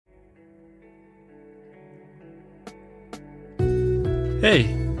Hey,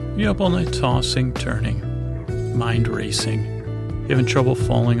 you up all night tossing, turning, mind racing, you having trouble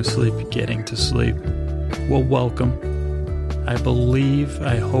falling asleep, getting to sleep? Well, welcome. I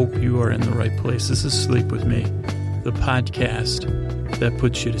hope you are in the right place. This is Sleep With Me, the podcast that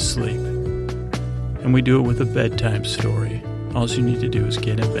puts you to sleep. And we do it with a bedtime story. All you need to do is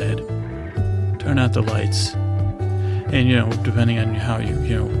get in bed, turn out the lights, and, depending on how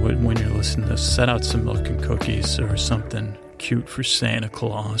when you're listening to this, set out some milk and cookies or something cute for Santa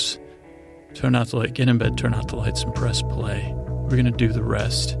Claus. Turn out the light, get in bed, turn out the lights, and press play. We're going to do the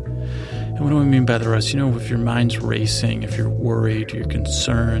rest. And what do I mean by the rest? If your mind's racing, if you're worried, you're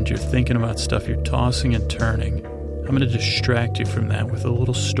concerned, you're thinking about stuff, you're tossing and turning, I'm going to distract you from that with a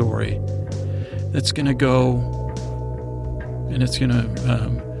little story that's going to go, and it's going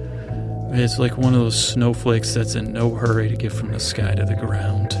to, it's like one of those snowflakes that's in no hurry to get from the sky to the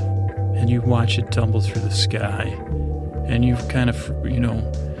ground. And you watch it tumble through the sky. And you've kind of,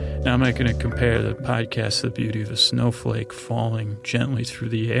 now I'm not going to compare the podcast to the beauty of a snowflake falling gently through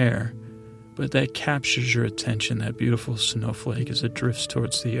the air, but that captures your attention, that beautiful snowflake, as it drifts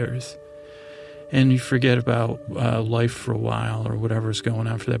towards the earth. And you forget about life for a while or whatever's going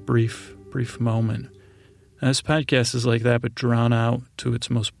on for that brief moment. And this podcast is like that, but drawn out to its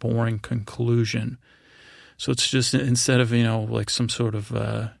most boring conclusion. So it's just, instead of, like some sort of,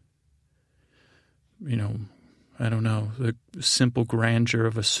 I don't know, the simple grandeur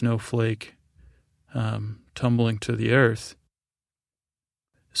of a snowflake tumbling to the earth.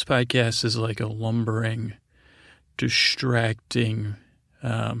 This podcast is like a lumbering, distracting,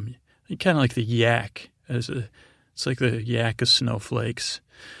 kind of like the yak. It's like the yak of snowflakes.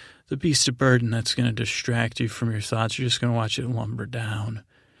 The beast of burden that's going to distract you from your thoughts. You're just going to watch it lumber down.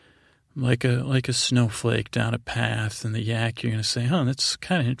 Like a snowflake down a path, and the yak, you're going to say, that's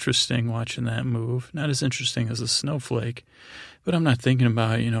kind of interesting watching that move. Not as interesting as a snowflake, but I'm not thinking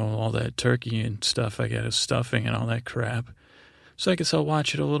about, all that turkey and stuff I got as stuffing and all that crap. So I guess I'll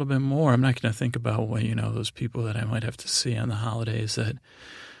watch it a little bit more. I'm not going to think about, those people that I might have to see on the holidays that,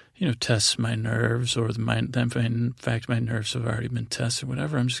 tests my nerves, or in fact, my nerves have already been tested,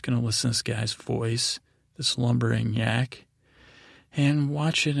 whatever. I'm just going to listen to this guy's voice, this lumbering yak, and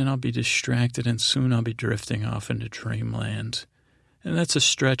watch it, and I'll be distracted, and soon I'll be drifting off into dreamland. And that's a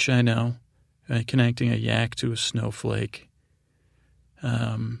stretch, I know, connecting a yak to a snowflake.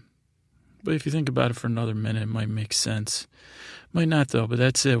 But if you think about it for another minute, it might make sense. Might not, though, but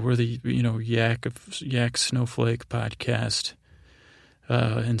that's it. We're the, yak snowflake podcast.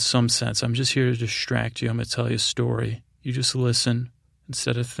 In some sense, I'm just here to distract you. I'm going to tell you a story. You just listen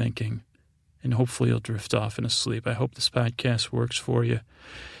instead of thinking. And hopefully you'll drift off into sleep. I hope this podcast works for you.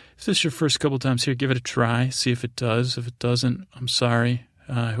 If this is your first couple times here, give it a try. See if it does. If it doesn't, I'm sorry.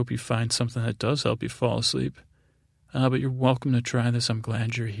 I hope you find something that does help you fall asleep. But you're welcome to try this. I'm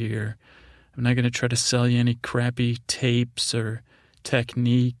glad you're here. I'm not going to try to sell you any crappy tapes or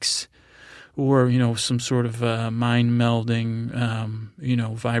techniques or, some sort of mind-melding,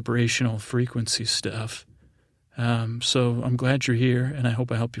 vibrational frequency stuff. So I'm glad you're here, and I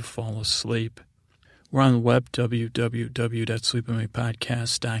hope I help you fall asleep. We're on the web,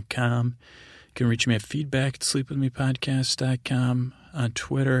 www.sleepwithmepodcast.com. You can reach me at feedback@sleepwithmepodcast.com, on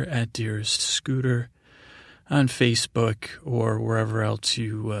Twitter @DearestScooter, on Facebook, or wherever else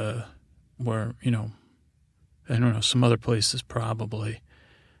you, I don't know, some other places probably.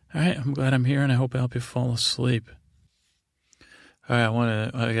 All right, I'm glad I'm here, and I hope I help you fall asleep. All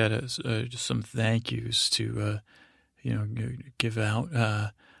right, I got just some thank yous to, give out.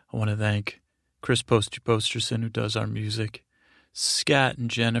 I want to thank Chris Posterson, who does our music, Scott and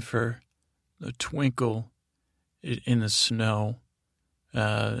Jennifer, the twinkle in the snow,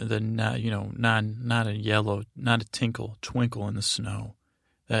 not a yellow, not a twinkle in the snow.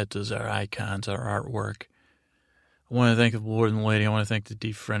 That does our icons, our artwork. I want to thank the Lord and Lady. I want to thank the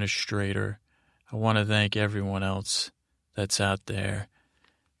Defenestrator. I want to thank everyone else that's out there.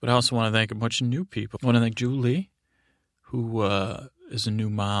 But I also want to thank a bunch of new people. I want to thank Julie, who is a new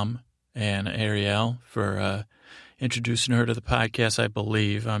mom, and Ariel for introducing her to the podcast, I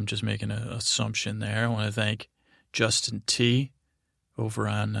believe. I'm just making an assumption there. I want to thank Justin T. over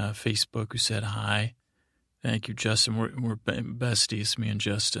on Facebook, who said hi. Thank you, Justin. We're besties, me and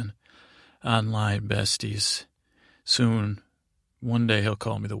Justin. Online besties. Soon, one day he'll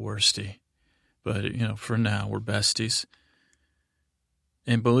call me the worstie. But, for now, we're besties.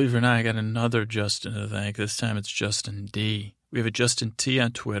 And believe it or not, I got another Justin to thank. This time it's Justin D. We have a Justin T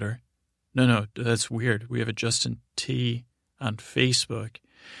on Twitter. No, that's weird. We have a Justin T on Facebook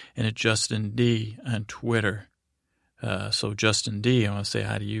and a Justin D on Twitter. So Justin D, I want to say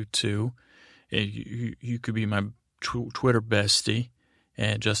hi to you too. You could be my Twitter bestie.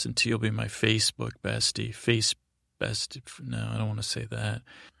 And Justin T will be my Facebook bestie. No, I don't want to say that.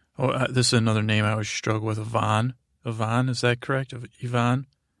 Oh, this is another name I always struggle with. Yvonne, is that correct? Yvonne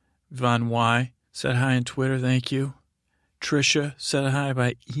Y. Said hi on Twitter, thank you. Trisha said hi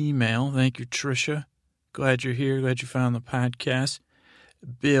by email. Thank you, Trisha. Glad you're here. Glad you found the podcast.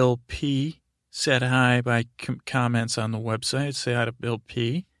 Bill P. said hi by comments on the website. Say hi to Bill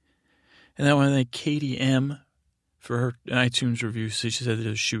P. And then I want to thank Katie M. for her iTunes review. So she said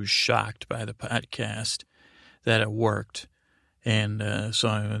that she was shocked by the podcast, that it worked. And so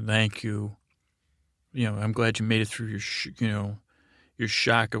I thank you. I'm glad you made it through your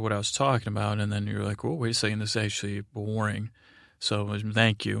shock of what I was talking about. And then you're like, oh, wait a second, this is actually boring. So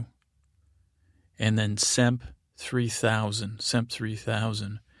thank you. And then Semp 3000. Sounds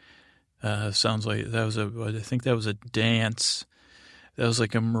like I think that was a dance. That was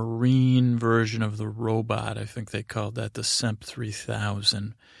like a marine version of the robot. I think they called that the Semp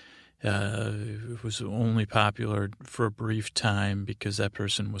 3000. It was only popular for a brief time because that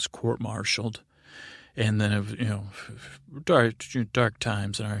person was court-martialed. And then, dark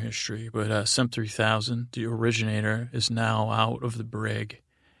times in our history. But Semp 3000, the originator, is now out of the brig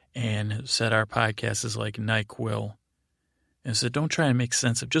and said our podcast is like NyQuil. And said, don't try to make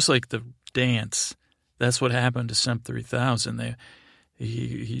sense of, just like the dance. That's what happened to Semp 3000.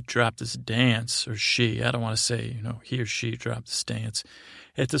 He dropped this dance, or she, I don't want to say, he or she dropped this dance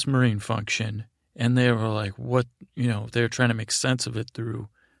at this marine function. And they were like, what, they were trying to make sense of it through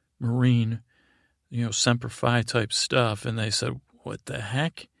marine, Semper Fi type stuff. And they said, what the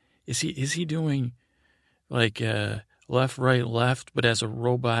heck? Is he doing like left, right, left, but as a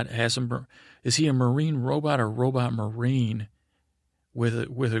robot, is he a marine robot or robot marine with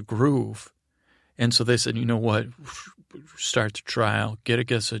a groove? And so they said, you know what, start the trial, get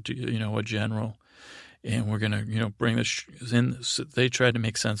against a general, and we're going to, bring this in. So they tried to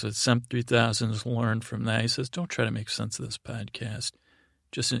make sense of it. Semp 3000 has learned from that. He says, don't try to make sense of this podcast.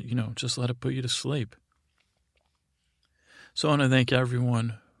 Just let it put you to sleep. So I want to thank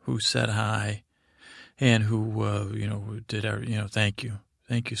everyone who said hi and who, did our, thank you.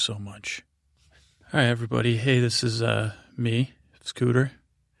 Thank you so much. All right, everybody. Hey, this is me, Scooter.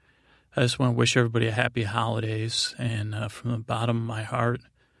 I just want to wish everybody a happy holidays, and from the bottom of my heart,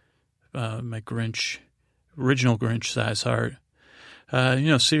 my original Grinch-sized heart,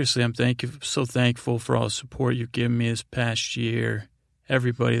 seriously, I'm so thankful for all the support you've given me this past year.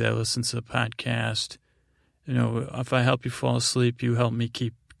 Everybody that listens to the podcast, if I help you fall asleep, you help me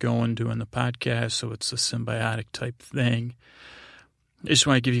keep going doing the podcast, so it's a symbiotic type thing. I just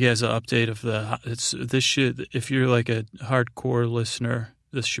want to give you guys an update of if you're like a hardcore listener,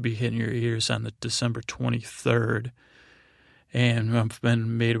 this should be hitting your ears on the December 23rd. And I've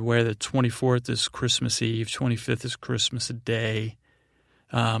been made aware that 24th is Christmas Eve, 25th is Christmas Day.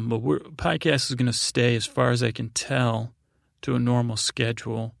 But podcast is going to stay, as far as I can tell, to a normal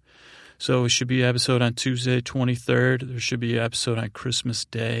schedule. So it should be an episode on Tuesday, 23rd. There should be an episode on Christmas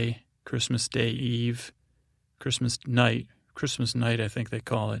Day Eve, Christmas night, I think they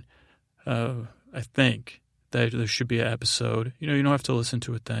call it. I think that there should be an episode. You don't have to listen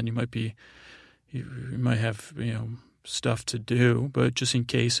to it then. You might have, stuff to do, but just in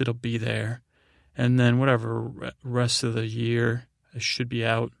case, it'll be there. And then whatever rest of the year, it should be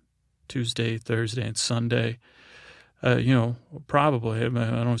out Tuesday, Thursday, and Sunday. Probably. I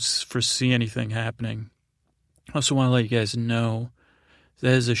don't foresee anything happening. I also want to let you guys know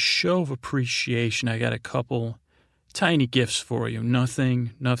that as a show of appreciation, I got a couple tiny gifts for you.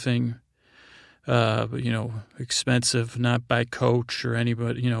 Nothing, expensive, not by Coach or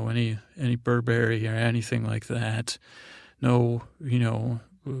anybody, any Burberry or anything like that. No,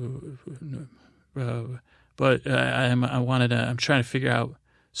 but I'm trying to figure out.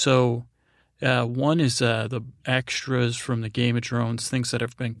 So, one is the extras from the Game of Thrones, things that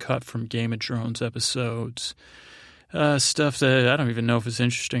have been cut from Game of Thrones episodes. Stuff that I don't even know if it's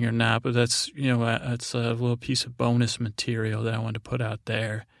interesting or not, but that's, it's a little piece of bonus material that I wanted to put out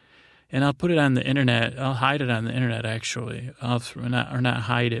there. And I'll put it on the internet. I'll hide it on the internet, actually. Not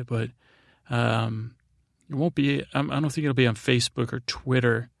hide it, but it won't be. I don't think it'll be on Facebook or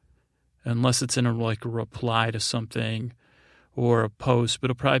Twitter, unless it's in a reply to something or a post.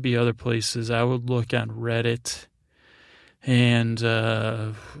 But it'll probably be other places. I would look on Reddit and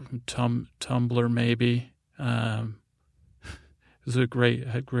Tumblr, maybe. Those are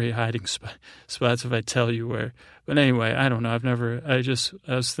great hiding spots if I tell you where. But anyway, I don't know. I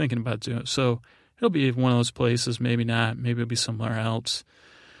was thinking about doing it. So it'll be one of those places, maybe not. Maybe it'll be somewhere else.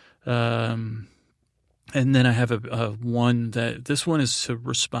 And then I have this one is to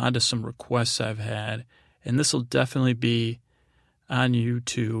respond to some requests I've had. And this will definitely be on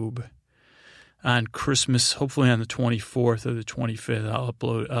YouTube on Christmas, hopefully on the 24th or the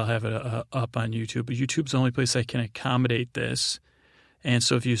 25th. I'll have it up on YouTube. But YouTube's the only place I can accommodate this. And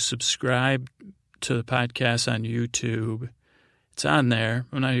so if you subscribe to the podcast on YouTube, it's on there.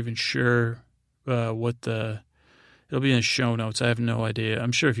 I'm not even sure it'll be in the show notes. I have no idea.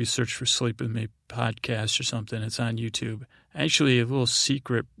 I'm sure if you search for Sleep With Me podcast or something, it's on YouTube. Actually, a little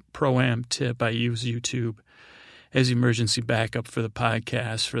secret pro-am tip, I use YouTube as emergency backup for the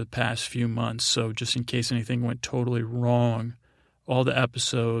podcast for the past few months. So just in case anything went totally wrong, all the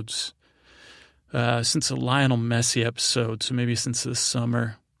episodes, since the Lionel Messi episode, so maybe since this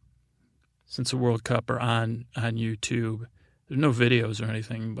summer, since the World Cup, are on YouTube. There's no videos or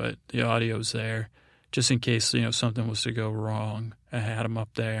anything, but the audio's there. Just in case, something was to go wrong, I had them up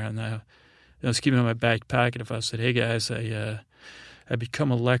there, and I was keeping in my back pocket if I said, hey guys, I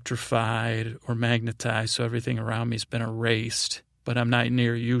become electrified or magnetized, so everything around me has been erased, but I'm not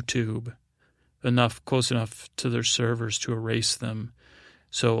near YouTube close enough to their servers to erase them.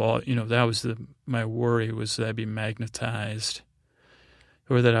 So, that was my worry, was that I'd be magnetized,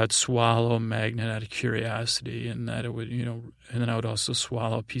 or that I'd swallow a magnet out of curiosity, and that it would, and then I would also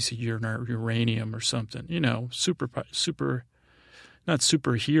swallow a piece of uranium or something, super, not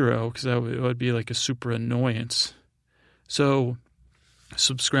superhero, because it would be like a super annoyance. So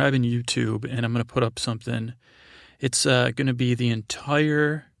subscribe in YouTube, and I'm going to put up something. It's going to be the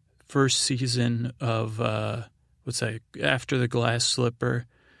entire first season of, After the Glass Slipper,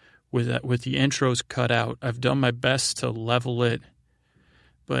 with the intros cut out. I've done my best to level it,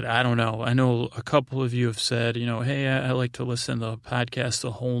 but I don't know. I know a couple of you have said, hey, I like to listen to the podcast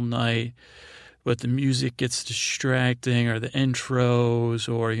the whole night, but the music gets distracting, or the intros,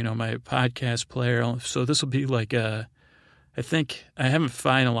 or, my podcast player. So this will be like I think I haven't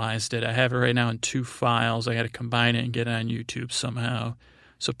finalized it. I have it right now in 2 files. I got to combine it and get it on YouTube somehow.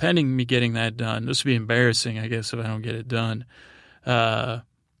 So pending me getting that done, this would be embarrassing, I guess, if I don't get it done.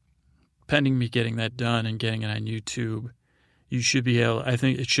 Pending me getting that done and getting it on YouTube, you should be able, I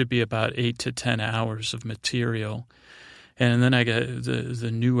think it should be about 8 to 10 hours of material. And then I got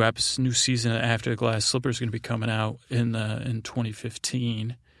the new season of After the Glass Slipper is going to be coming out in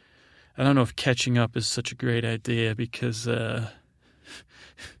 2015. I don't know if catching up is such a great idea because, you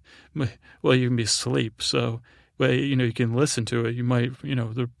can be asleep. So, you can listen to it. You might,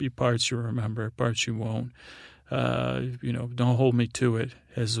 there'll be parts you remember, parts you won't. Don't hold me to it,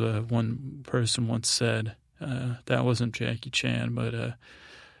 as one person once said. That wasn't Jackie Chan, but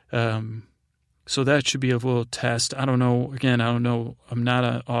so that should be a little test. I don't know. Again, I don't know. I'm not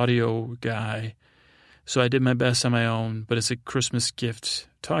an audio guy, so I did my best on my own, but it's a Christmas gift.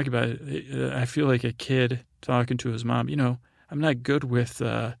 Talk about it. I feel like a kid talking to his mom. I'm not good with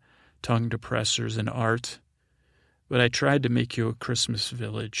tongue depressors and art, but I tried to make you a Christmas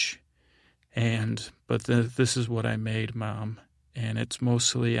village, but this is what I made, Mom, and it's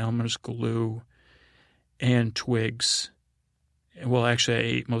mostly Elmer's glue and twigs. Well, actually, I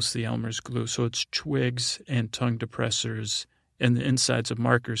ate most of the Elmer's glue, so it's twigs and tongue depressors and the insides of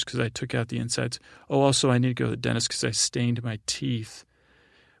markers, because I took out the insides. Oh, also, I need to go to the dentist because I stained my teeth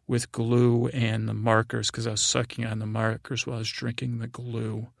with glue and the markers because I was sucking on the markers while I was drinking the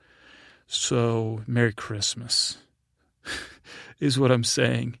glue. So, Merry Christmas is what I'm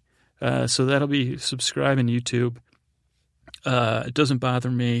saying. So that'll be subscribing YouTube. It doesn't bother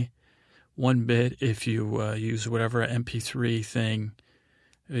me one bit if you use whatever MP3 thing.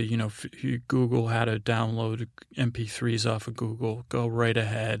 If you Google how to download MP3s off of Google, go right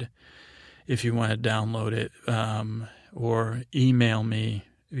ahead if you want to download it, or email me.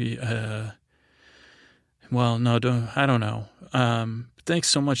 I don't know. Thanks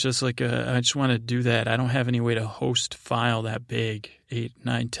so much. That's I just want to do that. I don't have any way to host file that big, 8,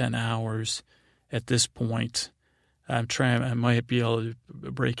 9, 10 hours at this point. I'm trying. I might be able to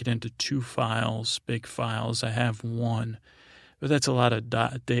break it into 2 files, big files. I have 1, but that's a lot of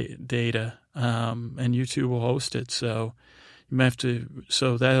data. And YouTube will host it, so you might have to.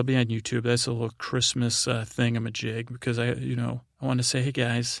 So that'll be on YouTube. That's a little Christmas thingamajig, because I want to say, hey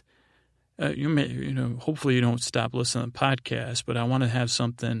guys, hopefully you don't stop listening to the podcast, but I want to have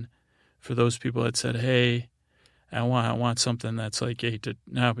something for those people that said, hey, I want something that's like 8 to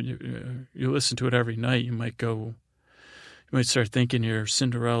now. But you listen to it every night, you might start thinking you're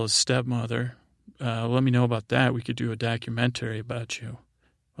Cinderella's stepmother. Let me know about that. We could do a documentary about you.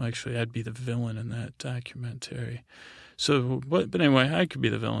 Well, actually, I'd be the villain in that documentary. So, but anyway, I could be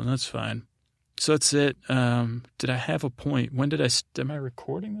the villain. That's fine. So that's it. Did I have a point? Am I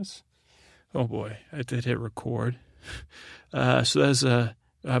recording this? Oh boy, I did hit record. So that's a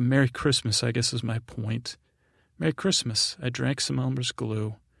Merry Christmas, I guess, is my point. Merry Christmas. I drank some Elmer's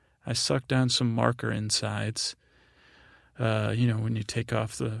glue. I sucked down some marker insides. When you take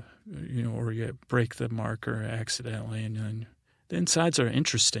off or you break the marker accidentally, and then the insides are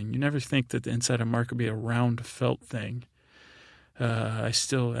interesting. You never think that the inside of a marker would be a round felt thing.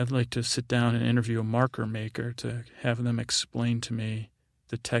 I'd like to sit down and interview a marker maker to have them explain to me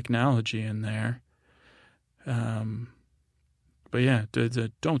the technology in there. But yeah,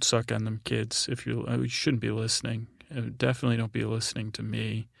 don't suck on them, kids. You shouldn't be listening. Definitely don't be listening to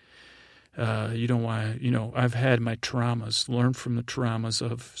me. You don't want to, I've had my traumas. Learn from the traumas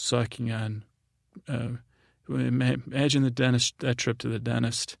of sucking on. Imagine that trip to the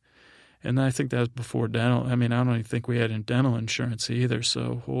dentist. And I think that was before dental. I mean, I don't even think we had dental insurance either.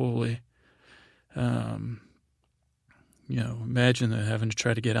 So holy, imagine having to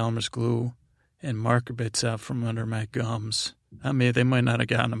try to get Elmer's glue and marker bits out from under my gums. They might not have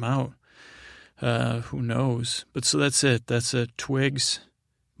gotten them out. Who knows? But so that's it. That's it. Twigs,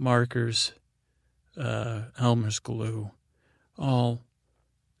 markers, Elmer's glue, all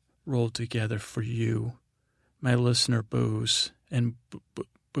rolled together for you, my listener, Booze. And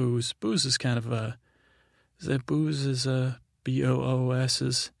Booze is kind of Booze is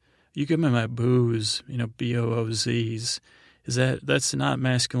B-O-O-S's? You give me my booze, B-O-O-Z's. That's not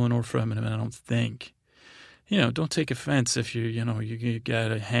masculine or feminine, I don't think. Don't take offense if you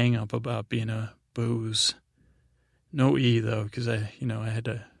got a hang up about being a booze. No E though, because I had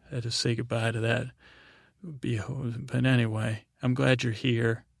to say goodbye to that. But anyway, I'm glad you're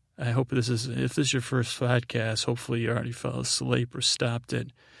here. I hope if this is your first podcast, hopefully you already fell asleep or stopped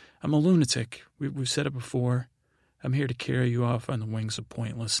it. I'm a lunatic. We've said it before. I'm here to carry you off on the wings of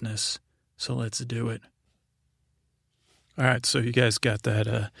pointlessness. So let's do it. All right, so you guys got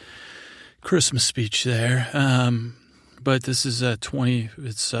that Christmas speech there. But this is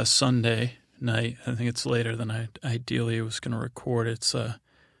it's Sunday night. I think it's later than I ideally was going to record. It's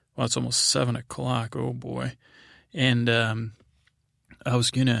almost 7 o'clock. Oh boy. And I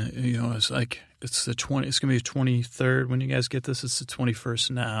was gonna, it's like it's gonna be the 23rd when you guys get this. It's the 21st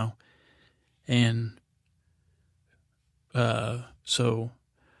now. And so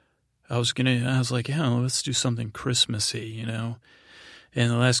I was like, yeah, let's do something Christmassy, And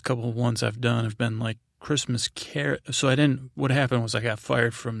the last couple of ones I've done have been like Christmas So what happened was I got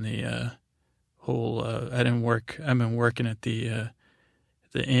fired from the whole, I didn't work. I've been working at the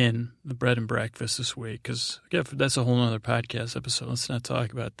inn, the bread and breakfast this week, because that's a whole other podcast episode. Let's not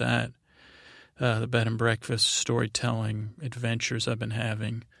talk about that. The bed and breakfast storytelling adventures I've been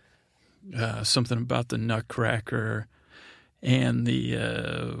having. Something about the Nutcracker and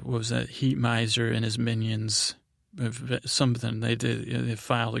the, Heat Miser and his minions. Something they did, they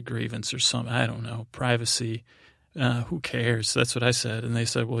filed a grievance or something. I don't know. Privacy. Who cares? That's what I said. And they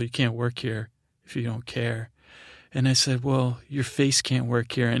said, well, you can't work here if you don't care. And I said, well, your face can't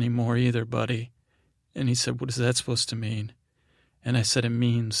work here anymore either, buddy. And he said, what is that supposed to mean? And I said, it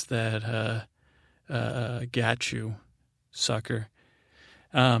means that, got you, sucker.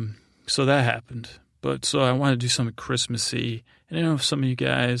 So that happened. But so I wanted to do something Christmassy. And I know some of you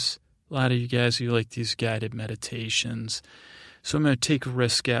guys, a lot of you guys, you like these guided meditations. So I'm going to take a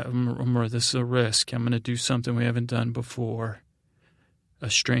risk out. This is a risk. I'm going to do something we haven't done before.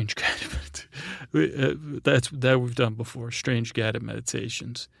 A strange guided meditation. That we've done before, strange guided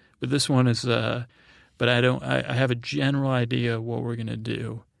meditations. But this one is, I have a general idea of what we're going to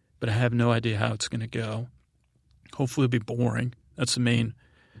do, but I have no idea how it's going to go. Hopefully it'll be boring. That's the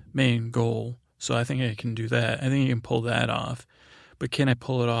main goal. So I think I can do that. I think I can pull that off. But can I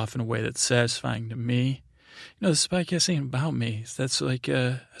pull it off in a way that's satisfying to me? This podcast ain't about me. That's like,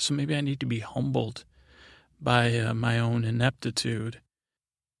 so maybe I need to be humbled by my own ineptitude.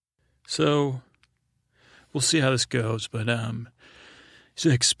 So we'll see how this goes, but it's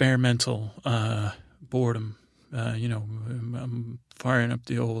an experimental boredom. I'm firing up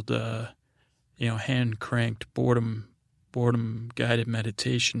the old, hand-cranked boredom guided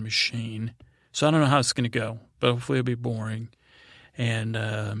meditation machine. So I don't know how it's going to go, but hopefully it'll be boring. And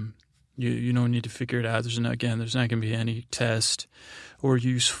you don't need to figure it out. There's not going to be any test or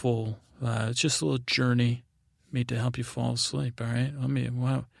useful. It's just a little journey made to help you fall asleep. All right.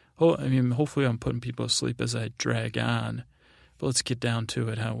 Hopefully I'm putting people to sleep as I drag on, but let's get down to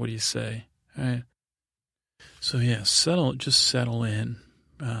it. What do you say? All right. So yeah, settle in.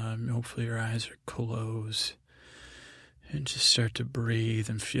 Hopefully your eyes are closed and just start to breathe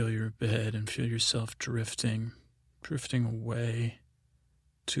and feel your bed and feel yourself drifting away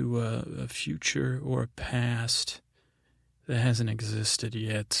to a future or a past that hasn't existed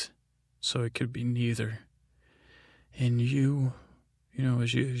yet. So it could be neither. And you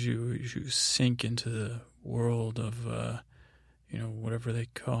as you sink into the world of, whatever they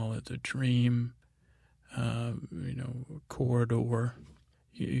call it, the dream, corridor,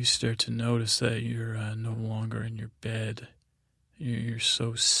 you start to notice that you're no longer in your bed. You're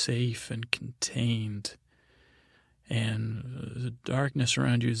so safe and contained. And the darkness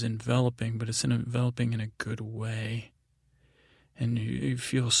around you is enveloping, but it's enveloping in a good way. And you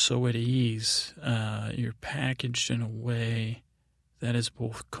feel so at ease. You're packaged in a way that is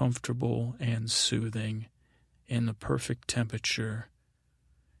both comfortable and soothing, in the perfect temperature.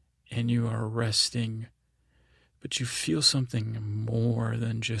 And you are resting, but you feel something more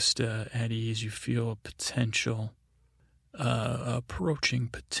than just at ease. You feel a potential, approaching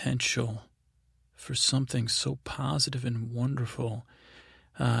potential for something so positive and wonderful.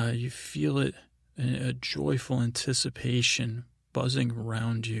 You feel it, a joyful anticipation buzzing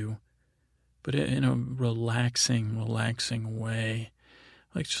around you, but in a relaxing way,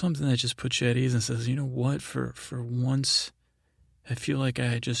 like something that just puts you at ease and says, you know what, for once, I feel like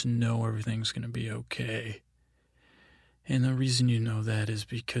I just know everything's going to be okay. And the reason you know that is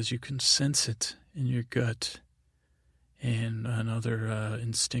because you can sense it in your gut and on other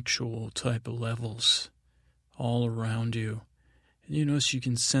instinctual type of levels all around you. And you notice you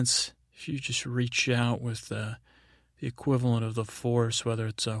can sense, if you just reach out with the equivalent of the force, whether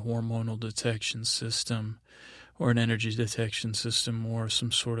it's a hormonal detection system or an energy detection system or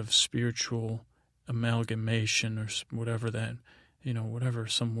some sort of spiritual amalgamation or whatever that, whatever,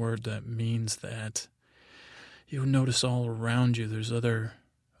 some word that means that, you'll notice all around you there's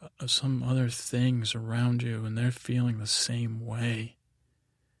some other things around you, and they're feeling the same way.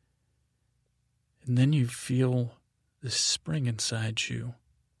 And then you feel this spring inside you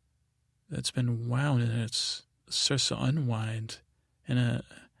that's been wound, and it starts to unwind. And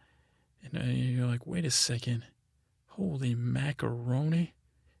you're like, wait a second, holy macaroni!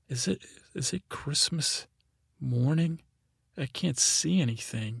 Is it Christmas morning? I can't see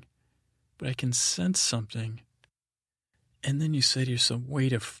anything, but I can sense something. And then you say to yourself,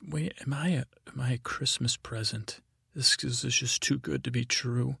 wait, am I a Christmas present? This is just too good to be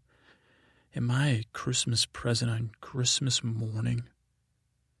true. Am I a Christmas present on Christmas morning?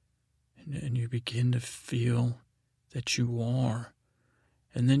 And you begin to feel that you are.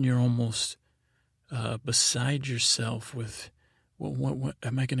 And then you're almost beside yourself with, what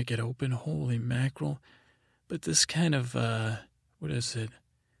am I going to get open? Holy mackerel. But this kind of,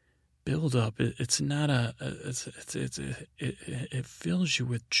 build up. It's not it fills you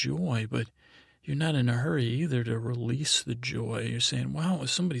with joy, but you're not in a hurry either to release the joy. You're saying, wow,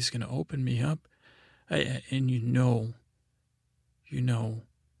 somebody's going to open me up. And you know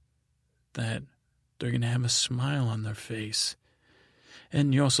that they're going to have a smile on their face.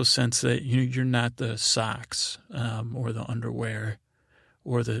 And you also sense that you're not the socks or the underwear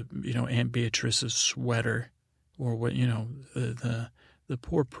or the, Aunt Beatrice's sweater or what, the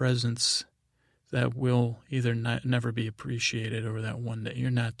poor presents that will either never be appreciated or that one day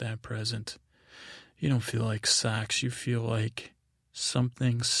you're not that present. You don't feel like socks. You feel like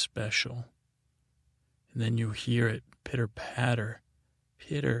something special. And then you hear it pitter-patter,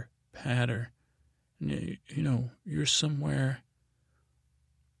 pitter-patter. And you're somewhere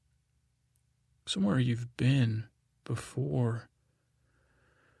you've been before,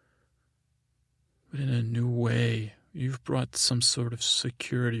 but in a new way. You've brought some sort of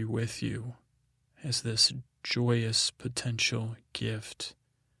security with you as this joyous potential gift.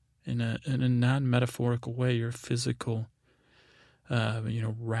 In a non-metaphorical way, you're physical,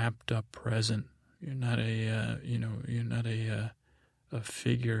 wrapped up present. You're not a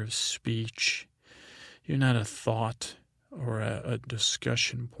figure of speech. You're not a thought or a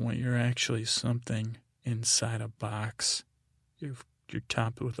discussion point. You're actually something inside a box. You're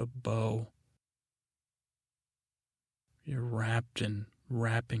topped with a bow. You're wrapped in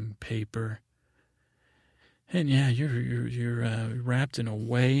wrapping paper. And yeah, you're wrapped in a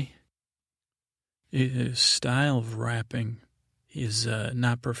way. The style of wrapping is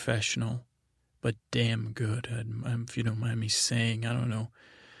not professional, but damn good. If you don't mind me saying, I don't know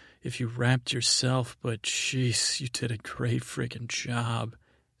if you wrapped yourself, but jeez, you did a great freaking job.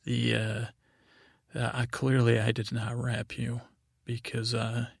 Clearly I did not wrap you because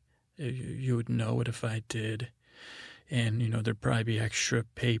you would know it if I did. And, there'd probably be extra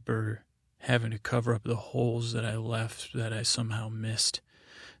paper having to cover up the holes that I left that I somehow missed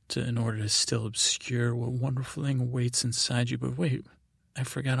in order to still obscure what wonderful thing awaits inside you. But wait, I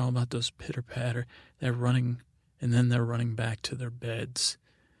forgot all about those pitter-patter. They're running, and then they're running back to their beds.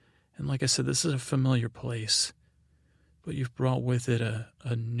 And like I said, this is a familiar place, but you've brought with it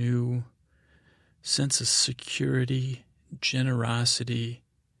a new sense of security, generosity,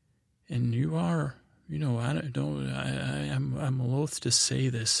 and you are, I'm loath to say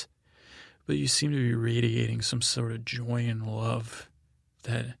this, but you seem to be radiating some sort of joy and love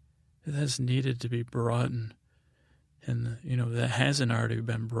that has needed to be brought in, and that hasn't already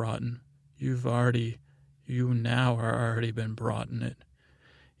been brought in. You now are already been brought in it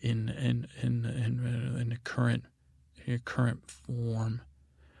in the current form.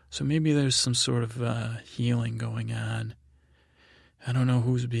 So maybe there's some sort of healing going on. I don't know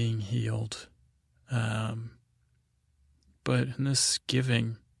who's being healed, but in this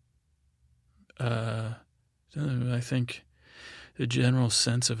giving, I think the general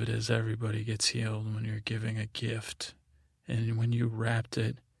sense of it is everybody gets healed when you're giving a gift. And when you wrapped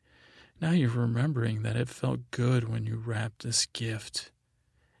it, now you're remembering that it felt good when you wrapped this gift.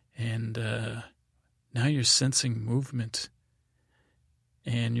 And now you're sensing movement.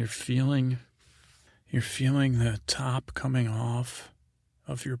 And you're feeling the top coming off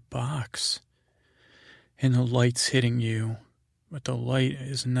of your box. And the light's hitting you. But the light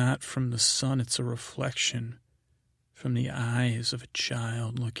is not from the sun, it's a reflection from the eyes of a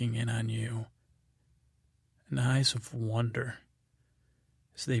child looking in on you. And eyes of wonder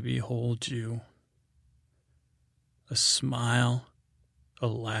as they behold you. A smile, a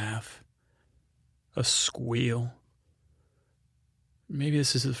laugh, a squeal. Maybe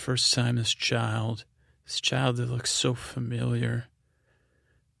this is the first time this child that looks so familiar,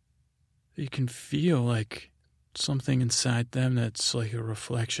 you can feel like something inside them that's like a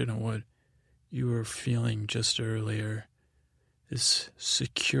reflection of what you were feeling just earlier. This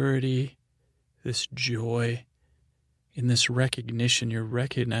security, this joy, in this recognition. You're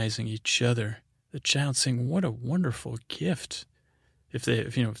recognizing each other. The child saying, "What a wonderful gift." If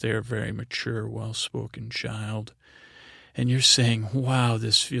they're a very mature, well-spoken child, and you're saying, "Wow,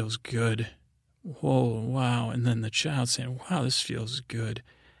 this feels good." Whoa, wow. And then the child saying, "Wow, this feels good,"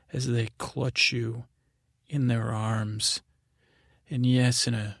 as they clutch you in their arms. And yes,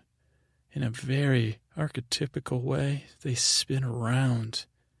 in a very archetypical way, they spin around,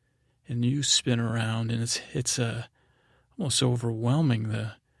 and you spin around, and it's almost overwhelming,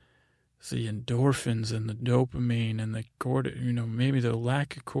 the endorphins and the dopamine and the maybe the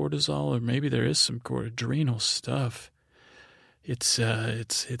lack of cortisol, or maybe there is some adrenal stuff. It's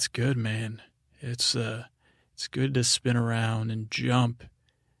good, man. It's good to spin around and jump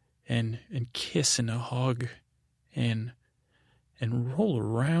and kiss and hug and roll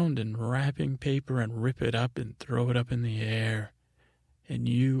around in wrapping paper and rip it up and throw it up in the air. And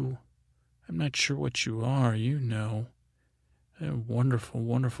I'm not sure what you are, a wonderful,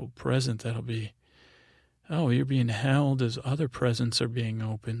 wonderful present that'll be, you're being held as other presents are being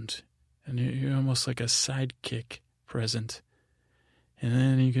opened. And you're almost like a sidekick present. And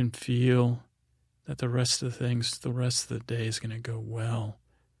then you can feel that the rest of the day is going to go well.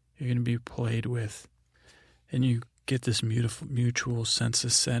 You're going to be played with. And you get this mutual sense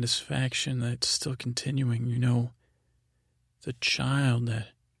of satisfaction that's still continuing. The child that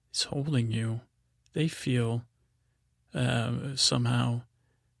is holding you, they feel somehow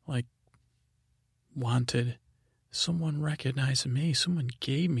like wanted. Someone recognized me. Someone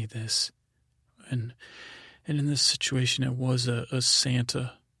gave me this. And in this situation, it was a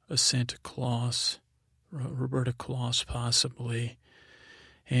Santa Claus, Roberta Claus possibly.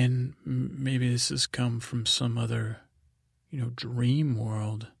 And maybe this has come from some other, dream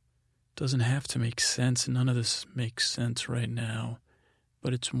world. Doesn't have to make sense. None of this makes sense right now,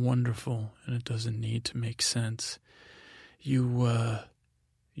 but it's wonderful, and it doesn't need to make sense. You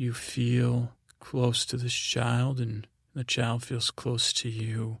feel close to this child, and the child feels close to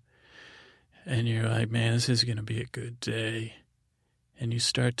you, and you're like, man, this is going to be a good day. And you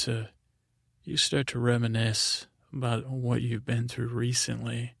start to reminisce about what you've been through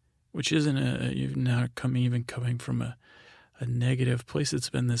recently, which isn't you've now coming from a negative place. It's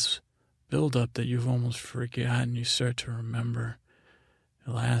been this build-up that you've almost forgotten. You start to remember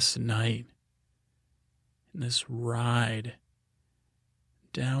last night in this ride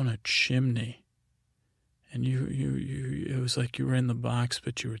down a chimney, and it was like you were in the box,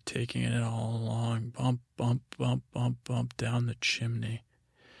 but you were taking it all along, bump, bump, bump, bump, bump down the chimney.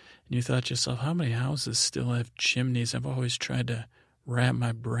 And you thought to yourself, how many houses still have chimneys? I've always tried to wrap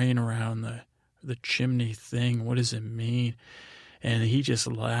my brain around the chimney thing. What does it mean? And he just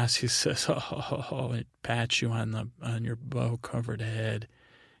laughs. He says, "Oh," it pats you on your bow-covered head.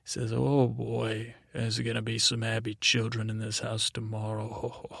 He says, "Oh boy, there's going to be some happy children in this house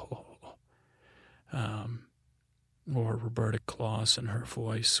tomorrow." Or Roberta Claus in her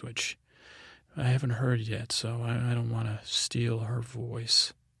voice, which I haven't heard yet, so I don't want to steal her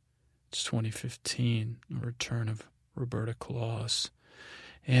voice. It's 2015, the return of Roberta Claus.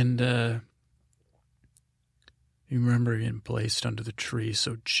 And you remember him placed under the tree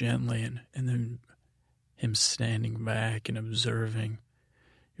so gently, and then him standing back and observing.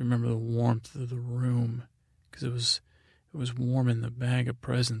 You remember the warmth of the room, because it was warm in the bag of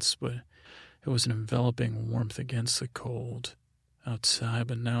presents, but it was an enveloping warmth against the cold outside.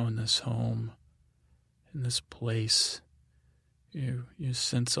 But now in this home, in this place, you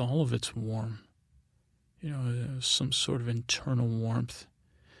sense all of it's warm. Some sort of internal warmth.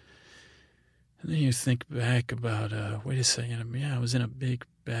 And then you think back about, wait a second, I was in a big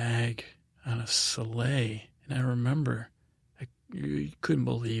bag on a sleigh, and I remember you couldn't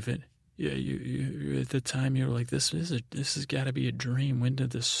believe it. Yeah, you at the time you were like, this has got to be a dream. When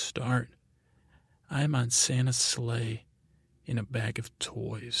did this start? I'm on Santa's sleigh in a bag of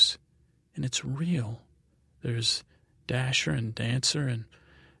toys, and it's real. There's Dasher and Dancer and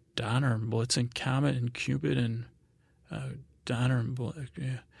Donner and Blitzen, Comet and Cupid and Donner and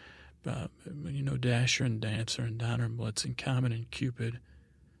Blitzen. Dasher and Dancer and Donner and Blitzen, Comet and Cupid,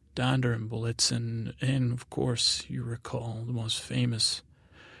 Donder and Blitzen, and of course you recall the most famous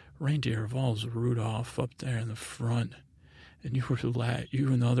reindeer of all is Rudolph up there in the front, and you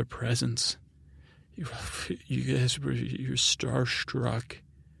and the other presents, you guys were starstruck,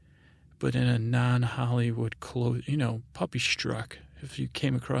 but in a non-Hollywood puppy struck. If you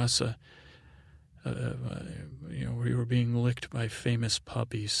came across where you were being licked by famous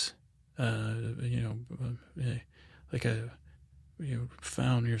puppies,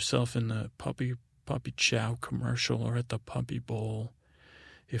 found yourself in the puppy chow commercial or at the puppy bowl.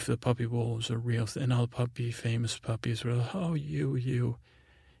 If the puppy bowl was a real thing, and all the famous puppies were like, oh, you.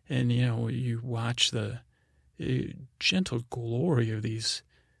 And, you watch the gentle glory of these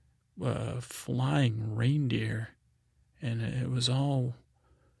flying reindeer, and it was all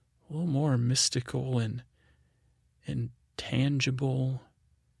a little more mystical and tangible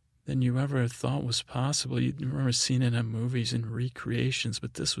than you ever thought was possible. You remember seeing it in movies and recreations,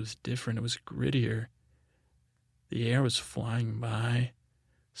 but this was different. It was grittier. The air was flying by,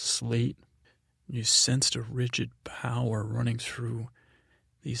 slate. You sensed a rigid power running through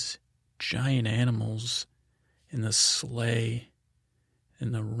these giant animals in the sleigh,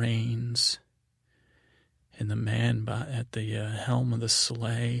 in the reins, and the man at the helm of the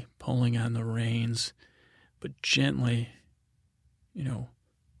sleigh pulling on the reins, but gently,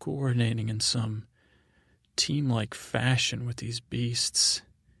 coordinating in some team-like fashion with these beasts.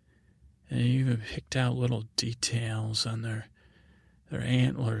 And he even picked out little details on their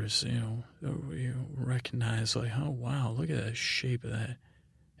antlers, you recognize, like, oh, wow, look at the shape of that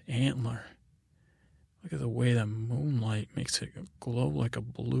antler. Look at the way the moonlight makes it glow like a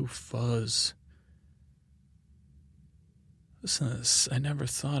blue fuzz. Listen to this. I never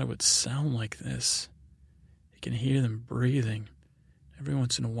thought it would sound like this. You can hear them breathing. Every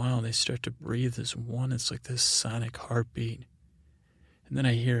once in a while, they start to breathe as one. It's like this sonic heartbeat. And then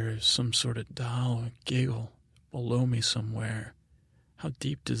I hear some sort of doll giggle below me somewhere. How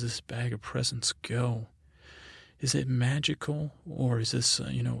deep does this bag of presents go? Is it magical, or is this,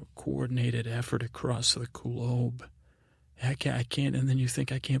 a coordinated effort across the globe? I can't, and then you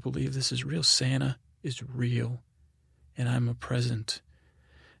think, I can't believe this is real. Santa is real, and I'm a present.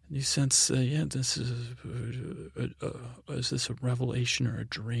 And you sense, this is this a revelation or a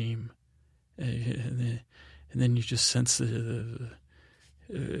dream? And then you just sense that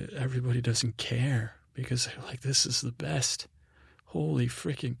everybody doesn't care, because they're like, this is the best. Holy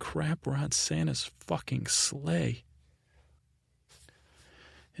freaking crap, we're on Santa's fucking sleigh.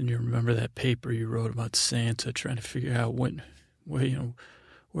 And you remember that paper you wrote about Santa, trying to figure out where do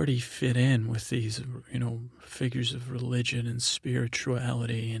you fit in with these, figures of religion and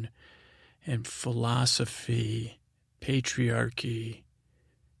spirituality and philosophy, patriarchy.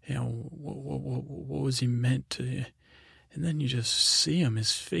 What was he meant to? And then you just see him,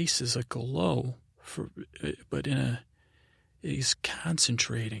 his face is aglow, but he's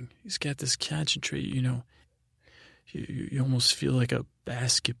concentrating. He's got this concentrate, you almost feel like a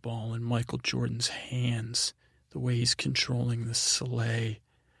basketball in Michael Jordan's hands, the way he's controlling the sleigh,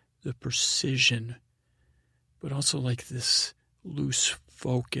 the precision, but also like this loose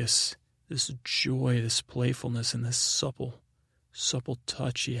focus, this joy, this playfulness, and this supple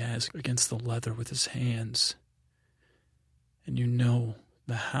touch he has against the leather with his hands. And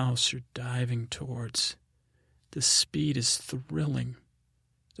the house you're diving towards, the speed is thrilling.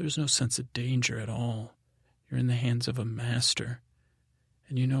 There's no sense of danger at all. You're in the hands of a master.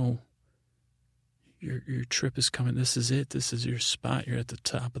 And your trip is coming. This is it. This is your spot. You're at the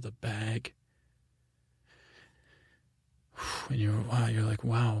top of the bag. And you're like,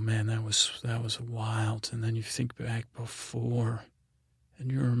 wow, man, that was wild. And then you think back before,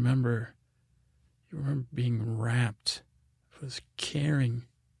 and you remember being wrapped with caring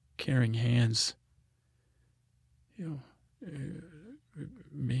hands,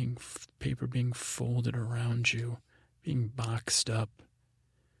 paper being folded around you, being boxed up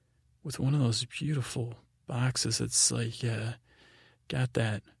with one of those beautiful boxes that's like got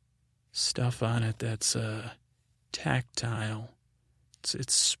that stuff on it that's tactile.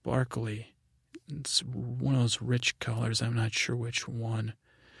 It's sparkly. It's one of those rich colors. I'm not sure which one.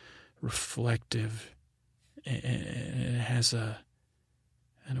 Reflective. And it has I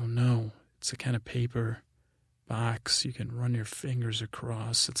don't know. It's a kind of paper box you can run your fingers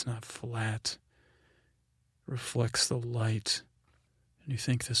across. It's not flat. Reflects the light. And you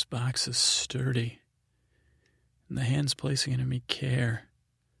think this box is sturdy. And the hands placing it in me care.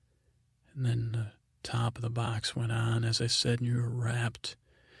 And then the top of the box went on, as I said, and you were wrapped.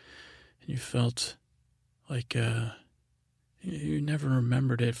 And you felt like you never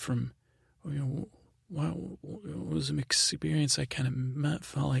remembered it from, what was an experience I kind of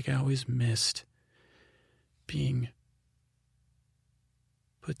felt like I always missed. Being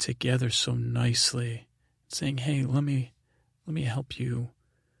put together so nicely, saying, hey, let me help you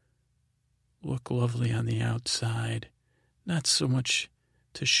look lovely on the outside. Not so much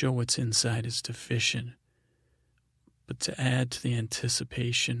to show what's inside is deficient, but to add to the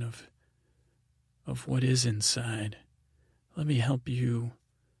anticipation of what is inside. Let me help you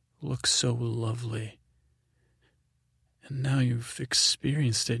look so lovely. And now you've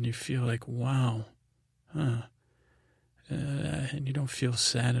experienced it and you feel like, wow, and you don't feel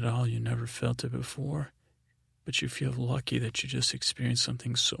sad at all. You never felt it before. But you feel lucky that you just experienced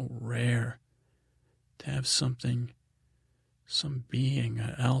something so rare. To have something, some being,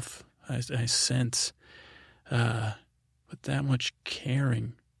 an elf, I sense, with that much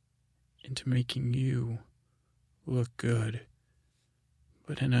caring into making you look good.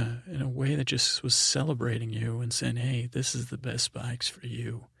 But in a way that just was celebrating you and saying, hey, this is the best box for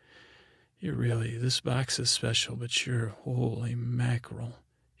you. This box is special, but you're holy mackerel.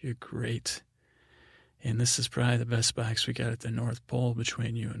 You're great. And this is probably the best box we got at the North Pole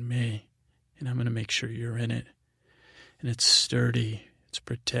between you and me. And I'm going to make sure you're in it. And it's sturdy, it's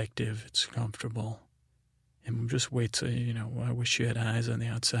protective, it's comfortable. And just wait till, I wish you had eyes on the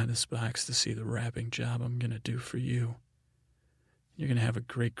outside of this box to see the wrapping job I'm going to do for you. You're going to have a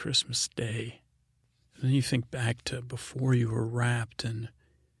great Christmas day. And then you think back to before you were wrapped and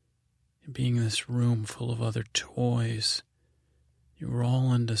being in this room full of other toys. You were all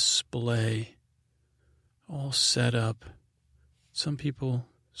on display, all set up. Some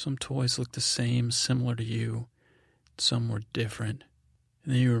toys look the same, similar to you. Some were different.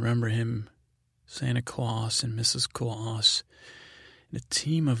 And then you remember him, Santa Claus and Mrs. Claus, and a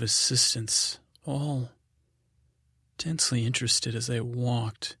team of assistants, all intensely interested as they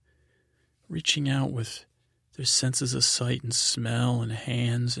walked, reaching out with their senses of sight and smell and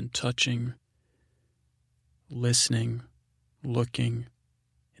hands and touching, listening, looking,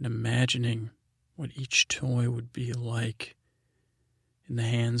 and imagining what each toy would be like in the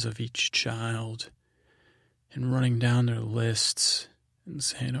hands of each child, and running down their lists and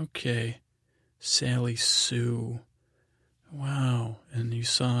saying, okay, Sally Sue, wow. And you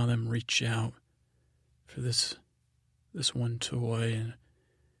saw them reach out for this one toy, and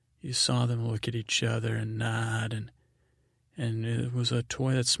you saw them look at each other and nod, and it was a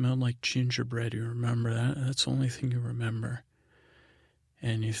toy that smelled like gingerbread. You remember that? That's the only thing you remember.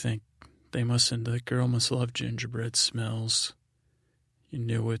 And you think, the girl must love gingerbread smells. You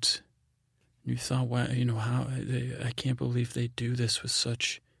knew it. You thought, wow, I can't believe they do this with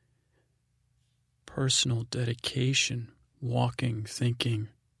such personal dedication, walking, thinking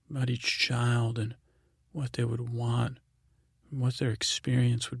about each child and what they would want, what their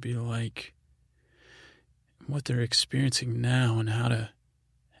experience would be like, what they're experiencing now, and how to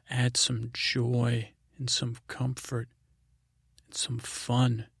add some joy and some comfort and some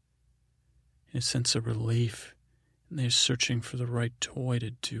fun and a sense of relief. And they're searching for the right toy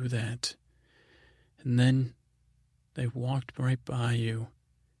to do that. And then they walked right by you,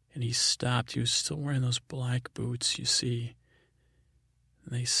 and he stopped. He was still wearing those black boots, you see.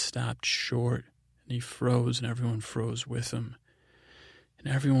 And they stopped short, and he froze, and everyone froze with him. And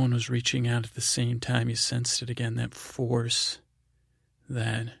everyone was reaching out at the same time. You sensed it again, that force,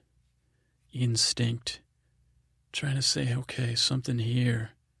 that instinct, trying to say, okay, something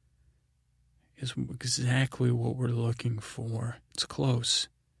here is exactly what we're looking for. It's close.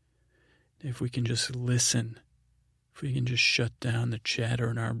 If we can just listen, if we can just shut down the chatter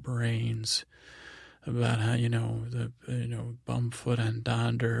in our brains about how, Bumfoot on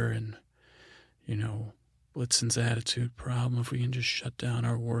Donder and, Blitzen's attitude problem. If we can just shut down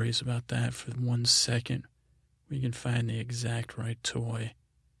our worries about that for 1 second, we can find the exact right toy.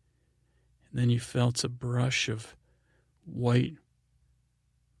 And then you felt a brush of white,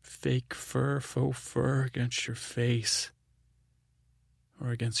 fake fur, faux fur against your face or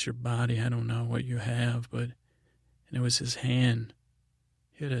against your body. I don't know what you have, and it was his hand.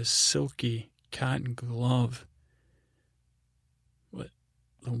 He had a silky cotton glove. But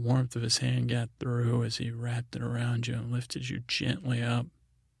the warmth of his hand got through as he wrapped it around you and lifted you gently up.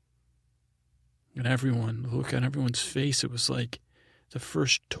 And the look on everyone's face, it was like the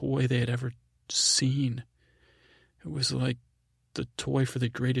first toy they had ever seen. It was like the toy for the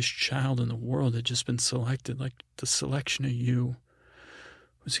greatest child in the world had just been selected, like the selection of you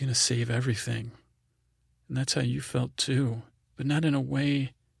was going to save everything. And that's how you felt too, but not in a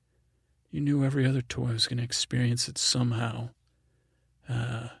way you knew every other toy was going to experience it somehow.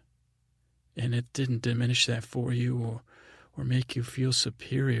 And it didn't diminish that for you or make you feel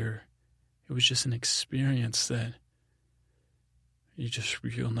superior. It was just an experience that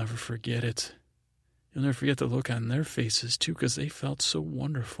you'll never forget it. You'll never forget the look on their faces, too, because they felt so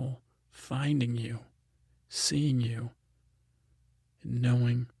wonderful finding you, seeing you, and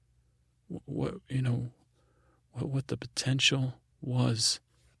knowing what the potential was,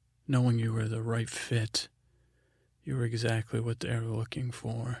 knowing you were the right fit. You were exactly what they were looking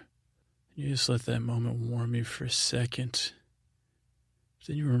for. You just let that moment warm you for a second.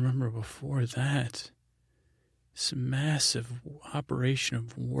 Then you remember before that, this massive operation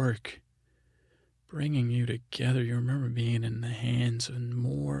of work bringing you together. You remember being in the hands of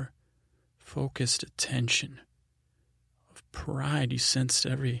more focused attention, of pride. You sensed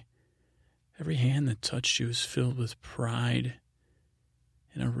every hand that touched you was filled with pride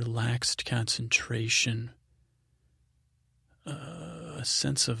and a relaxed concentration, a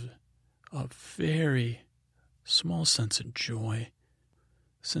sense of a very small sense of joy,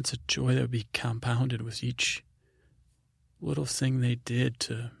 a sense of joy that would be compounded with each little thing they did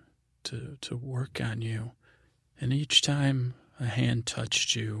to work on you. And each time a hand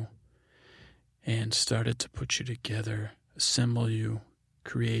touched you and started to put you together, assemble you,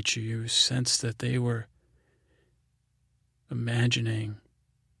 create you, you sensed that they were imagining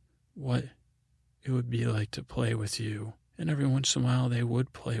what it would be like to play with you. And every once in a while they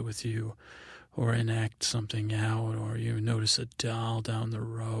would play with you or enact something out, or you notice a doll down the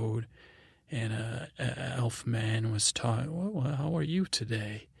road and a elf man was taught, well, how are you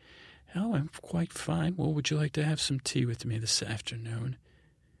today? Oh, I'm quite fine. Well, would you like to have some tea with me this afternoon?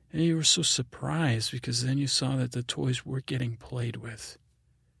 And you were so surprised because then you saw that the toys were getting played with.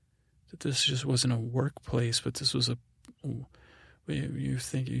 That this just wasn't a workplace, but this was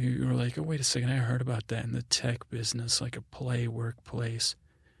you were like, oh, wait a second, I heard about that in the tech business, like a play workplace.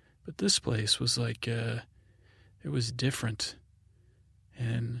 But this place was like, it was different.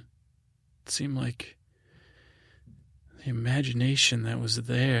 And it seemed like the imagination that was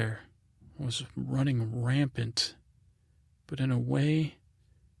there was running rampant, but in a way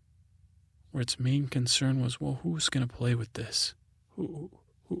where its main concern was, well, who's going to play with this?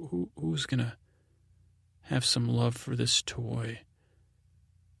 Who's going to have some love for this toy?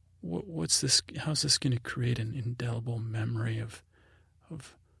 What's this? How's this going to create an indelible memory of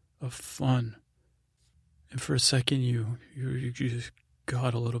fun? And for a second, you just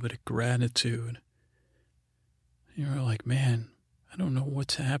got a little bit of gratitude. You were like, man, I don't know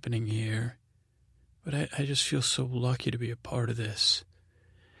what's happening here, but I just feel so lucky to be a part of this.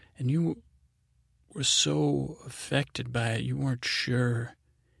 And you were so affected by it, you weren't sure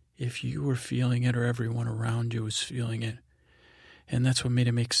if you were feeling it or everyone around you was feeling it. And that's what made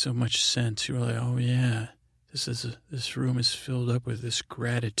it make so much sense. You were like, oh yeah, this room is filled up with this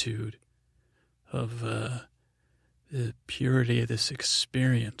gratitude of the purity of this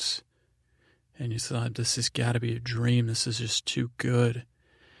experience. And you thought, this has got to be a dream. This is just too good.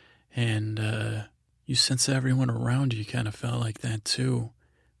 And you sense everyone around you kind of felt like that too.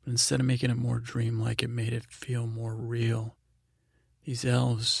 But instead of making it more dreamlike, it made it feel more real. These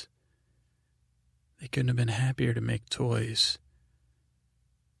elves, they couldn't have been happier to make toys.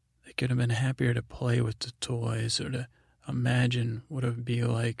 They could have been happier to play with the toys or to imagine what it would be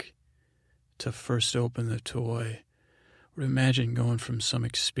like to first open the toy, or to imagine going from some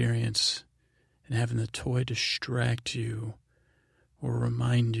experience and having the toy distract you or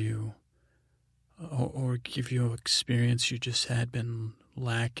remind you or give you an experience you just had been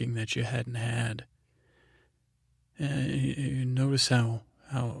lacking that you hadn't had. And you notice how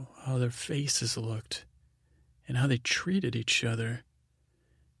their faces looked and how they treated each other.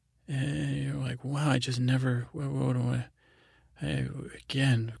 And you're like, wow, I just never, what do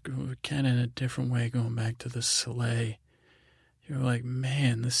again, kind of in a different way, going back to the Soleil. You're like,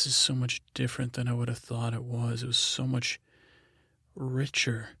 man, this is so much different than I would have thought it was. It was so much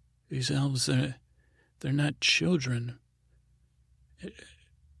richer. These elves, they're not children.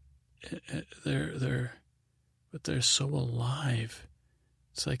 But they're so alive.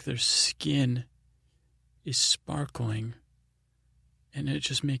 It's like their skin is sparkling, and it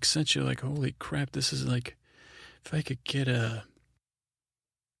just makes sense. You're like, holy crap, this is like, if I could get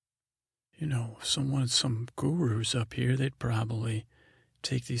some gurus up here, they'd probably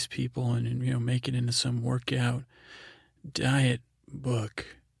take these people and make it into some workout diet book,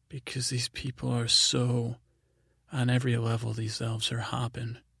 because these people are so, on every level, these elves are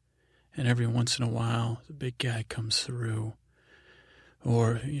hopping. And every once in a while, the big guy comes through.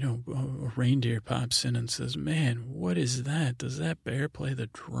 Or, a reindeer pops in and says, man, what is that? Does that bear play the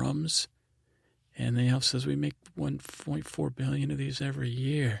drums? And the elf says, we make 1.4 billion of these every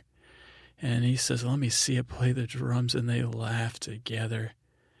year. And he says, let me see it play the drums. And they laugh together.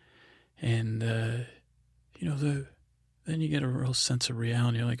 And, then you get a real sense of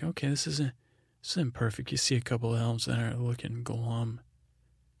reality. You're like, okay, this isn't perfect. You see a couple elves that are looking glum.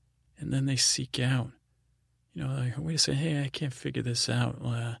 And then they seek out. Like, wait a second, hey, I can't figure this out.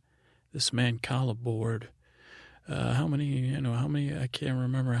 This Mancala board. How many, I can't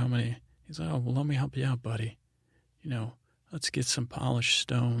remember how many. He's like, oh, well, let me help you out, buddy. Let's get some polished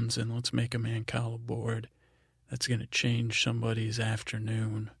stones and let's make a Mancala board. That's going to change somebody's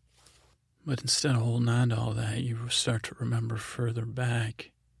afternoon. But instead of holding on to all that, you start to remember further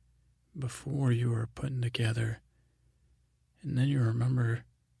back, before you were putting together. And then you remember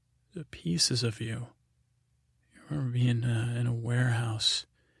the pieces of you. You remember being in a warehouse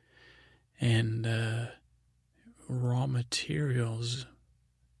and raw materials.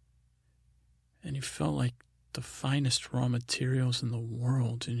 And you felt like the finest raw materials in the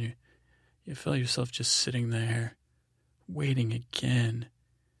world. And you felt yourself just sitting there waiting again.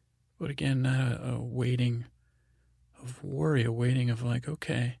 But again, not a waiting of worry, a waiting of like,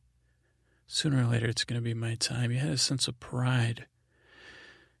 okay, sooner or later it's going to be my time. You had a sense of pride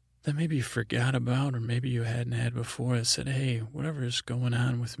that maybe you forgot about, or maybe you hadn't had before, that said, hey, whatever is going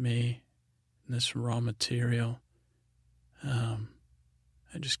on with me, this raw material, I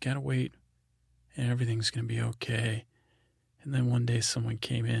just got to wait, and everything's going to be okay. And then one day someone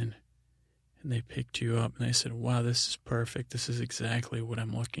came in, and they picked you up, and they said, wow, this is perfect. This is exactly what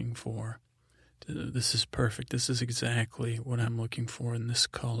I'm looking for. This is perfect. This is exactly what I'm looking for in this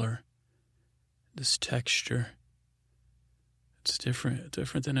color, this texture. It's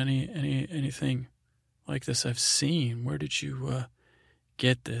different than anything like this I've seen. Where did you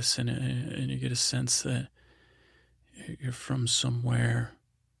get this? And you get a sense that you're from somewhere,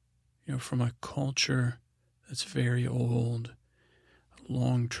 from a culture that's very old, a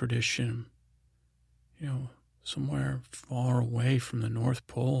long tradition, somewhere far away from the North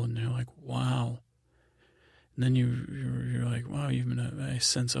Pole. And you're like, wow. And then you're like, wow, even I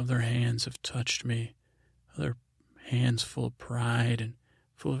sense other hands have touched me, other hands full of pride and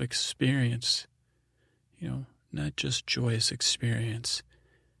full of experience, not just joyous experience,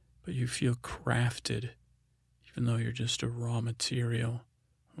 but you feel crafted, even though you're just a raw material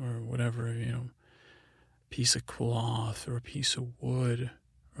or whatever, piece of cloth or a piece of wood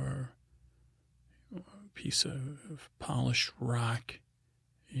or a piece of polished rock.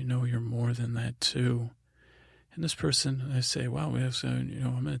 You're more than that too. And this person, I say, wow, I'm going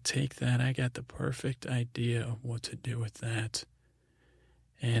to take that. I got the perfect idea of what to do with that.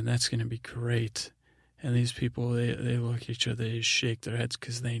 And that's going to be great. And these people, they look at each other, they shake their heads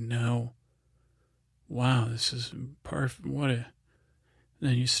because they know, wow, this is perfect.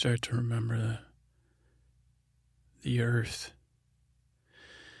 Then you start to remember the earth.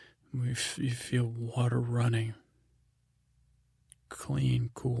 You feel water running, clean,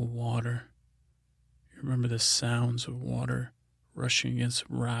 cool water. Remember the sounds of water rushing against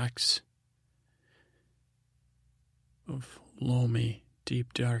rocks, of loamy,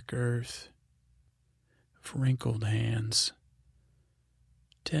 deep, dark earth, of wrinkled hands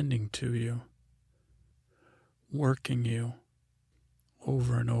tending to you, working you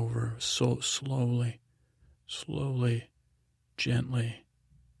over and over, so slowly, gently,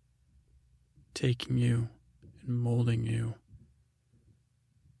 taking you and molding you.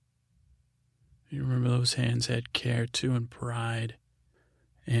 You remember those hands had care too and pride,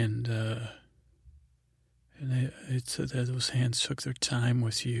 and it said that those hands took their time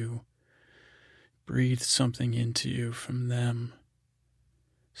with you, breathed something into you from them,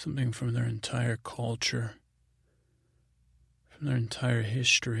 something from their entire culture, from their entire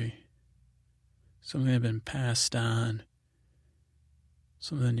history, something that had been passed on,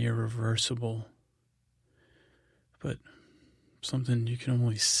 something irreversible, but something you can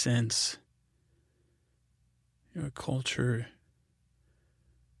only sense. A culture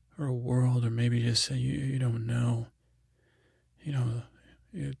or a world, or maybe just say you don't know.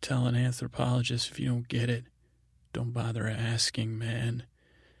 You tell an anthropologist if you don't get it, don't bother asking, man.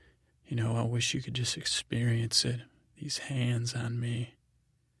 I wish you could just experience it. These hands on me,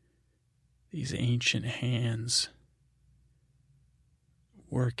 these ancient hands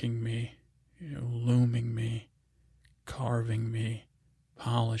working me, looming me, carving me,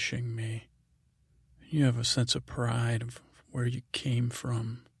 polishing me. You have a sense of pride of where you came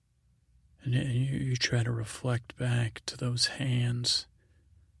from. And you try to reflect back to those hands,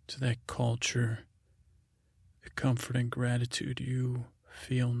 to that culture, the comfort and gratitude you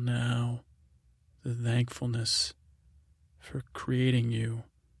feel now, the thankfulness for creating you,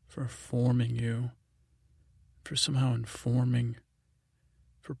 for forming you, for somehow informing,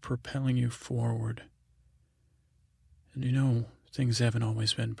 for propelling you forward. And things haven't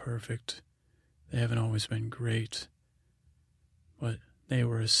always been perfect. They haven't always been great. But they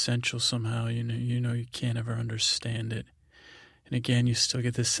were essential somehow. You can't ever understand it. And again, you still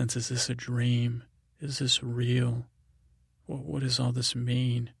get this sense, is this a dream? Is this real? What does all this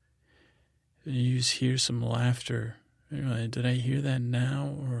mean? And you just hear some laughter. Did I hear that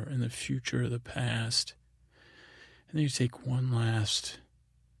now or in the future or the past? And then you take one last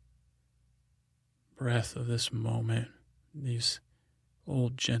breath of this moment, these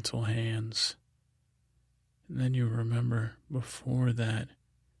old gentle hands. And then you remember before that,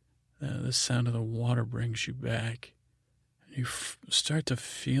 the sound of the water brings you back. And you start to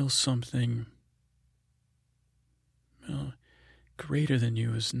feel something greater than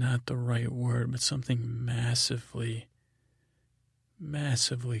you is not the right word, but something massively,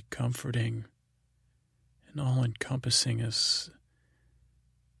 massively comforting and all-encompassing is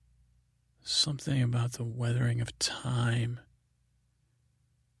something about the weathering of time,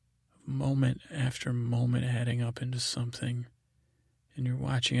 moment after moment adding up into something, and you're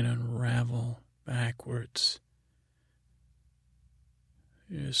watching it unravel backwards,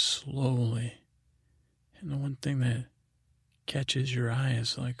 just slowly. And the one thing that catches your eye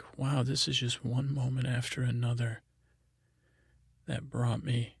is like, wow, this is just one moment after another that brought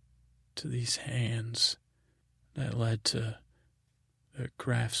me to these hands, that led to the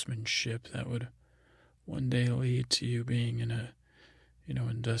craftsmanship that would one day lead to you being in a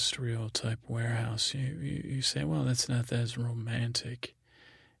industrial type warehouse. You say, well, that's not as romantic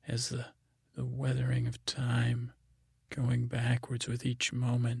as the weathering of time, going backwards with each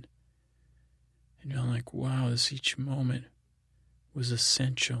moment. And you're like, wow, this each moment was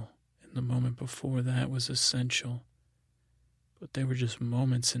essential, and the moment before that was essential. But they were just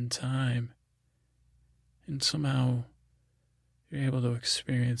moments in time. And somehow you're able to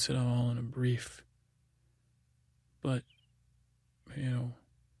experience it all in a brief, but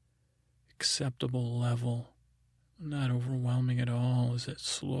acceptable level, not overwhelming at all as it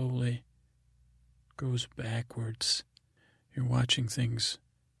slowly goes backwards. You're watching things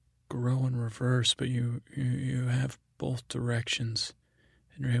grow in reverse, but you have both directions,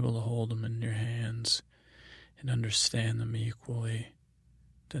 and you're able to hold them in your hands and understand them equally,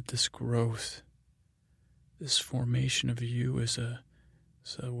 that this growth, this formation of you is a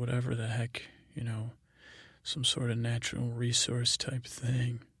whatever the heck, some sort of natural resource type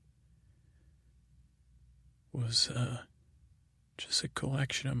thing, was just a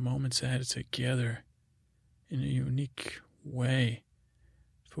collection of moments added together in a unique way.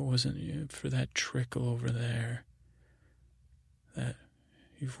 If it wasn't for that trickle over there that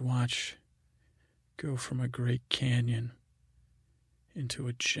you've watched go from a great canyon into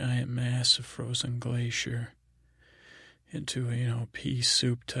a giant mass of frozen glacier, into a pea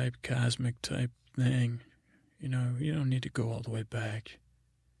soup type, cosmic type thing, you don't need to go all the way back.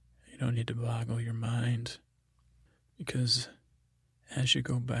 You don't need to boggle your mind, because as you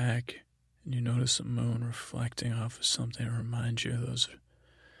go back and you notice the moon reflecting off of something, it reminds you of those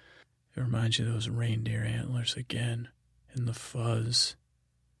reindeer antlers again, and the fuzz,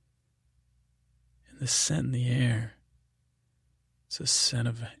 and the scent in the air. It's a scent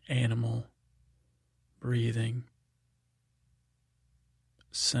of animal breathing,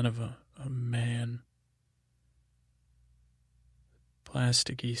 scent of a man,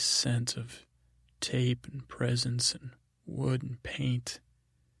 plasticky scent of tape and presents and wood and paint.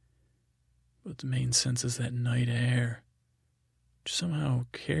 But the main sense is that night air, which somehow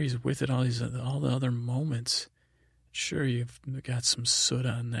carries with it all the other moments. Sure, you've got some soot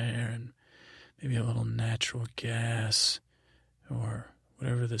on there and maybe a little natural gas, or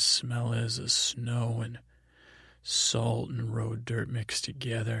whatever the smell is of snow and salt and road dirt mixed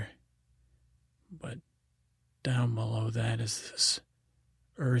together. But down below that is this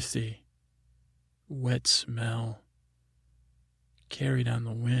earthy, wet smell carried on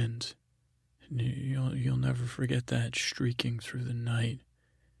the wind. And you'll never forget that, streaking through the night,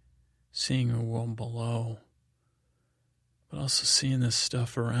 seeing the world below, but also seeing this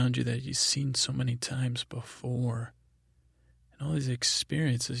stuff around you that you've seen so many times before. And all these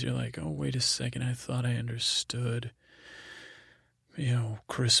experiences, you're like, oh, wait a second, I thought I understood,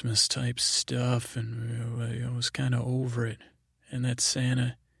 Christmas type stuff, and I was kind of over it. And that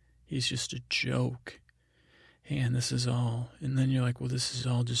Santa, he's just a joke. And this is all. And then you're like, well, this is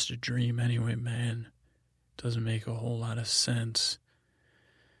all just a dream anyway, man. Doesn't make a whole lot of sense.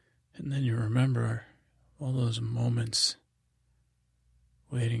 And then you remember all those moments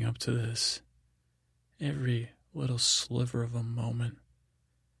leading up to this. Every little sliver of a moment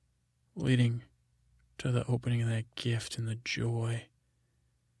leading to the opening of that gift and the joy,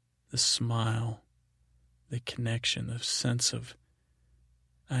 the smile, the connection, the sense of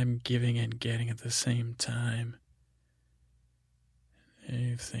I'm giving and getting at the same time. And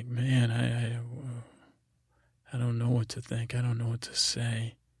you think, man, I don't know what to think. I don't know what to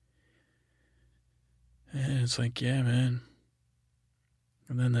say. And it's like, yeah, man.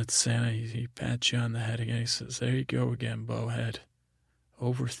 And then that Santa, he pats you on the head again. He says, there you go again, bowhead.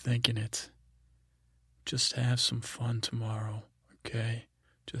 Overthinking it. Just have some fun tomorrow, okay?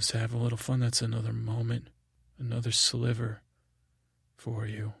 Just have a little fun. That's another moment, another sliver for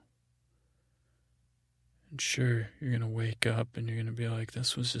you. And sure, you're going to wake up and you're going to be like,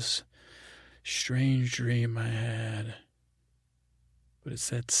 this was this strange dream I had. But it's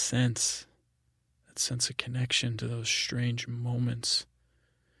that sense of connection to those strange moments.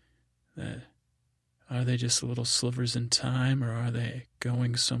 That are they just little slivers in time, or are they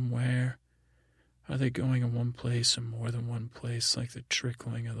going somewhere? Are they going in one place or more than one place, like the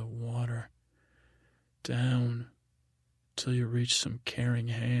trickling of the water down till you reach some caring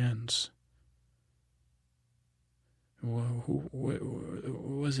hands?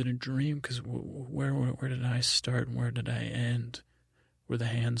 Was it a dream? Because where did I start and where did I end? Were the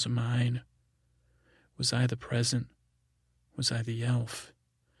hands mine? Was I the present? Was I the elf?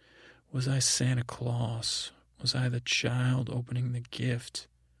 Was I Santa Claus? Was I the child opening the gift?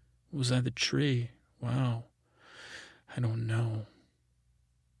 Was I the tree? Wow. I don't know.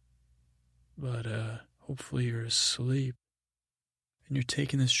 But hopefully you're asleep and you're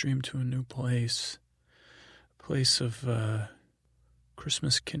taking this dream to a new place. A place of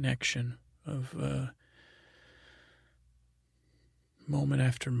Christmas connection, of moment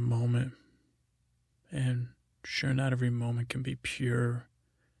after moment. And sure, not every moment can be pure.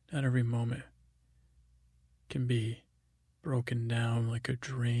 Not every moment can be broken down like a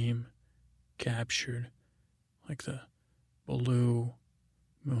dream, captured like the blue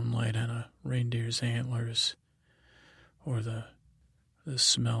moonlight on a reindeer's antlers, or the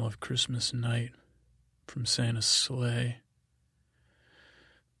smell of Christmas night from Santa's sleigh.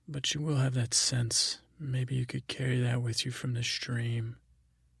 But you will have that sense, maybe you could carry that with you from this dream,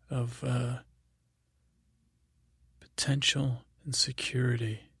 of potential and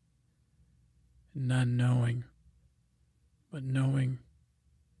security, not knowing, but knowing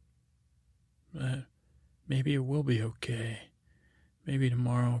that maybe it will be okay. Maybe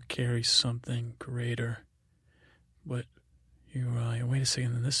tomorrow carries something greater. But you wait a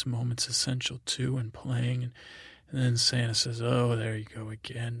second, and this moment's essential too, and playing. And then Santa says, oh, there you go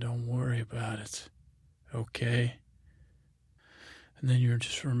again. Don't worry about it. Okay? And then you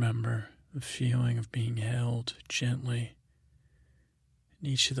just remember the feeling of being held gently in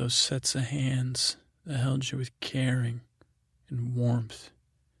each of those sets of hands that held you with caring and warmth.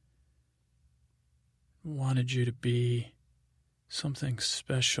 Wanted you to be something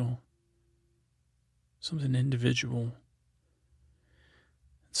special, something individual,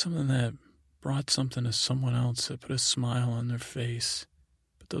 something that brought something to someone else, that put a smile on their face.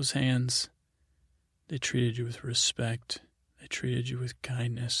 But those hands, they treated you with respect, they treated you with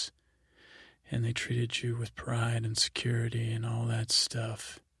kindness, and they treated you with pride and security and all that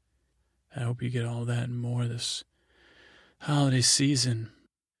stuff. I hope you get all that and more this holiday season.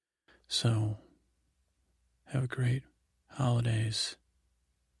 So, have a great holidays,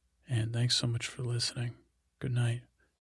 and thanks so much for listening. Good night.